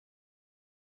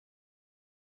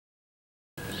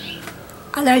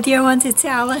Hello dear ones, it's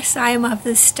Alice. I am of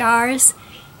the stars.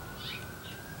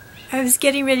 I was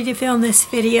getting ready to film this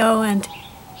video, and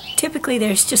typically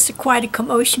there's just quite a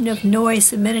commotion of noise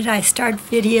the minute I start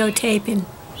videotaping.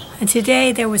 And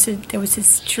today there was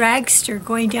this dragster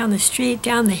going down the street,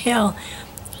 down the hill,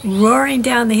 roaring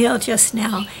down the hill just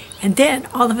now. And then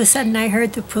all of a sudden I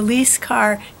heard the police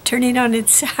car turning on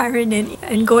its siren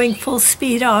and going full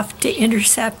speed off to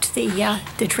intercept the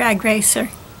drag racer.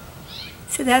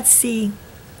 So that's the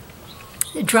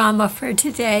drama for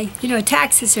today. You know,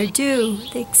 taxes are due.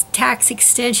 The tax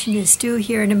extension is due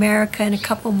here in America in a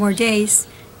couple more days,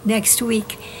 next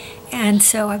week. And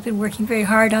so I've been working very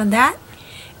hard on that.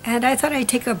 And I thought I'd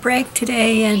take a break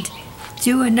today and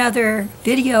do another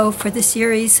video for the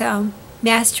series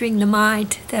Mastering the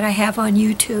Mind that I have on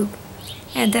YouTube,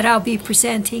 and that I'll be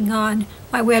presenting on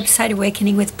my website,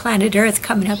 Awakening with Planet Earth,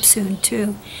 coming up soon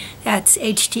too. That's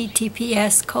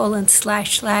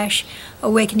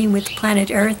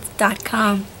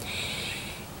https://awakeningwithplanetearth.com.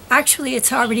 Actually,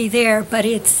 it's already there, but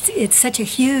it's such a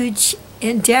huge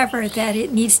endeavor that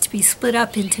it needs to be split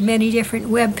up into many different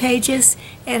web pages,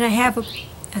 and I have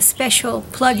a special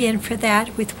plug-in for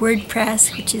that with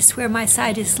WordPress, which is where my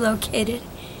site is located.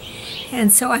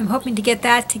 And so I'm hoping to get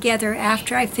that together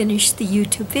after I finish the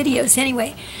YouTube videos.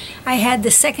 Anyway, I had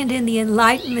the second in the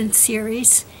Enlightenment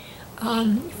series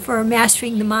for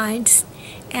Mastering the Mind,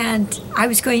 and I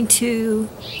was going to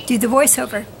do the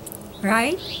voiceover,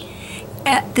 right?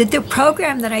 The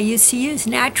program that I used to use,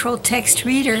 Natural Text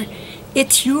Reader,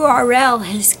 its URL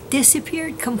has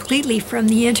disappeared completely from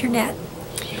the internet.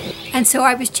 And so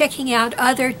I was checking out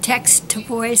other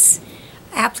text-to-voice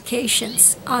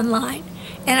applications online,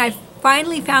 and I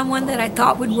finally found one that I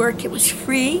thought would work. It was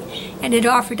free, and it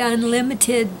offered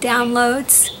unlimited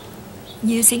downloads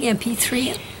using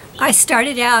MP3. I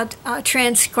started out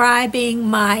transcribing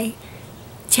my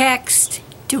text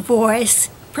to voice,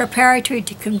 preparatory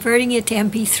to converting it to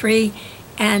MP3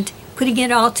 and putting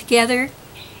it all together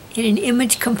in an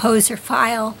image composer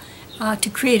file to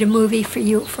create a movie for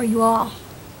you all.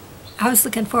 I was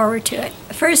looking forward to it.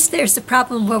 First, there's the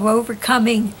problem of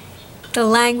overcoming the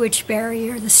language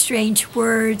barrier, the strange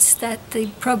words that the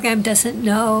program doesn't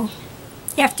know.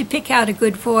 You have to pick out a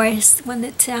good voice, one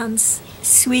that sounds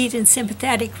sweet and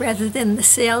sympathetic rather than the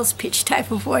sales pitch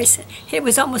type of voice. It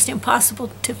was almost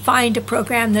impossible to find a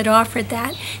program that offered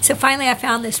that. So finally I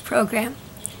found this program.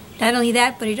 Not only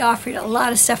that, but it offered a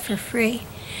lot of stuff for free.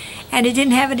 And it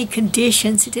didn't have any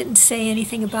conditions. It didn't say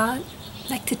anything about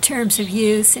like the terms of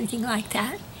use, anything like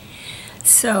that.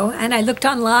 So, and I looked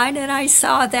online and I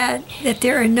saw that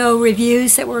there are no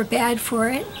reviews that were bad for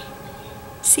it.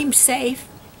 Seemed safe.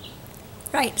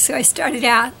 Right, so I started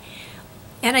out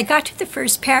and I got to the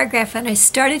first paragraph and I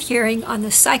started hearing on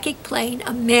the psychic plane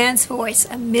a man's voice,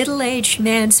 a middle-aged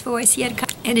man's voice. He had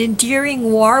an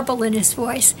endearing warble in his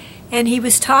voice, and he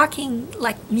was talking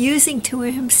like musing to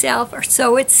himself, or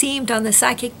so it seemed on the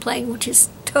psychic plane, which is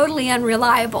totally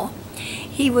unreliable.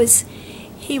 He was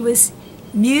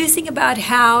musing about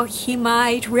how he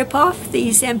might rip off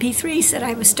these MP3s that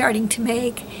I was starting to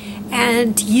make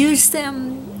and use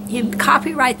them,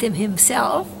 copyright them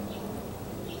himself,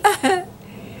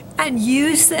 and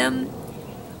use them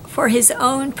for his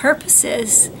own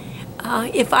purposes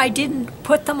if I didn't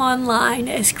put them online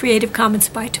as Creative Commons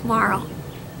by tomorrow.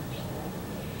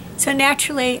 So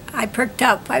naturally, I perked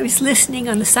up. I was listening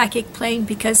on the psychic plane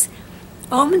because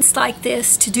omens like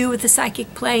this to do with the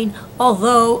psychic plane,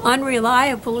 although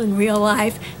unreliable in real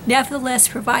life, nevertheless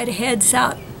provide a heads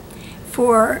up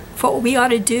for what we ought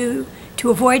to do to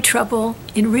avoid trouble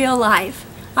in real life.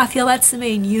 I feel that's the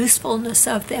main usefulness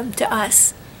of them to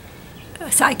us,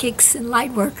 psychics and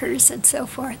light workers and so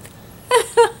forth.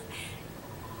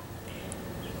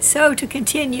 So to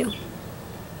continue,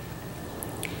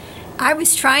 I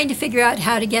was trying to figure out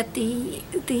how to get the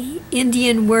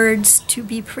Indian words to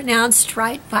be pronounced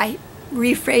right by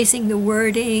rephrasing the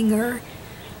wording or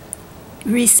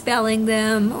respelling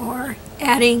them or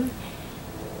adding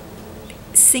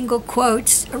single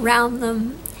quotes around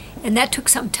them, and that took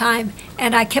some time,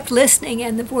 and I kept listening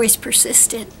and the voice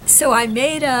persisted. So I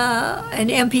made an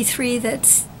MP3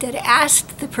 that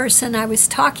asked the person I was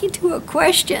talking to a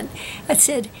question. I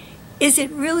said, is it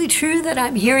really true that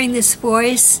I'm hearing this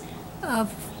voice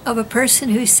of a person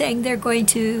who's saying they're going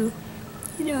to,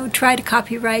 you know, try to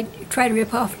copyright, try to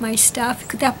rip off my stuff?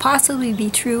 Could that possibly be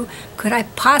true? Could I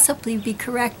possibly be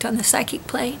correct on the psychic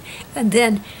plane? And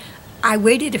then I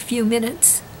waited a few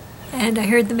minutes and I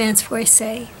heard the man's voice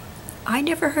say, I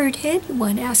never heard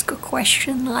anyone ask a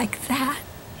question like that.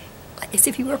 As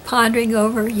if he were pondering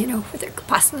over, you know, whether it could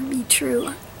possibly be true,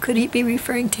 or could he be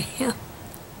referring to him?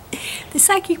 The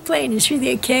psychic plane is really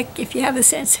a kick if you have a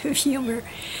sense of humor.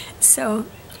 So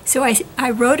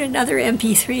I wrote another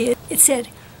MP3. It said,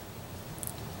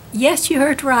 "Yes, you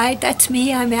heard right. That's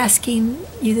me. I'm asking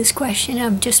you this question.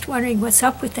 I'm just wondering what's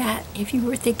up with that. If you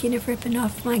were thinking of ripping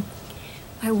off my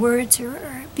words,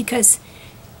 or because,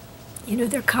 you know,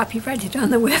 they're copyrighted on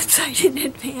the website in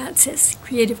advance as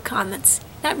Creative Commons.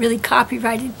 Not really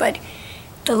copyrighted, but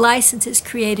the license is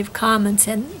Creative Commons,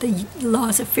 and the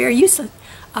laws of fair use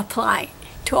apply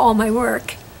to all my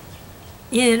work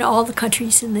in all the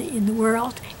countries in the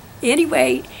world."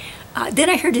 Anyway, then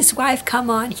I heard his wife come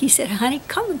on. He said, "Honey,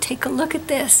 come and take a look at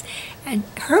this." And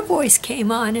her voice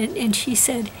came on, and she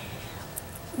said,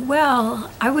 "Well,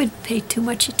 I wouldn't pay too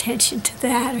much attention to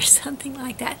that," or something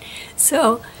like that.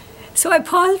 So I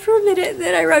paused for a minute,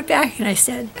 then I wrote back and I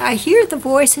said, "I hear the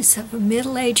voices of a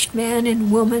middle-aged man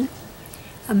and woman,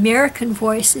 American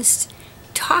voices,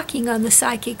 talking on the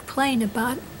psychic plane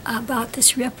about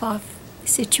this rip-off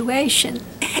situation.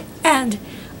 And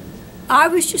I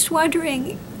was just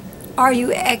wondering, are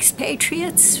you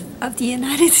expatriates of the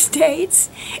United States?"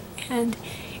 And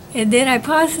then I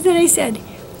paused and I said,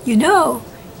 "You know,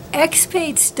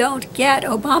 expats don't get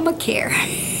Obamacare."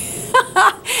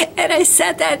 And I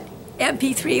sent that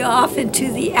MP3 off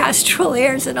into the astral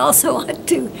airs and also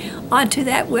onto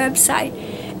that website.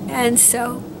 And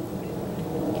so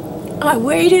I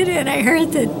waited and I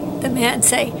heard the man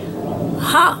say,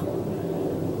 "Huh?"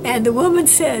 And the woman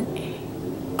said,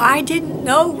 "I didn't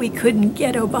know we couldn't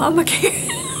get Obamacare."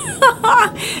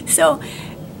 So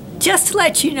just to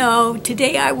let you know,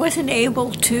 today I wasn't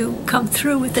able to come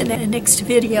through with the next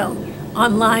video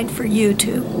online for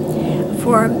YouTube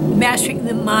for Mastering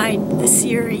the Mind, the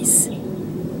series.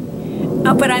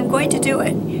 But I'm going to do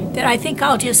it. Then I think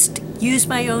I'll just use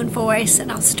my own voice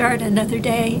and I'll start another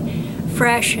day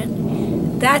fresh.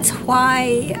 And that's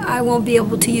why I won't be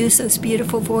able to use those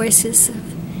beautiful voices of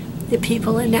the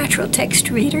people in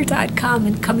naturaltextreader.com.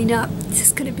 And coming up, this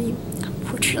is going to be,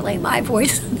 unfortunately, my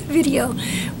voice in the video.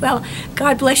 Well,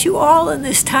 God bless you all in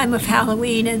this time of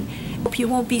Halloween, and hope you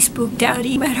won't be spooked out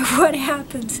no matter what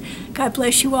happens. God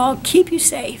bless you all, keep you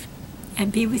safe,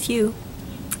 and be with you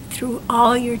through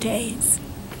all your days.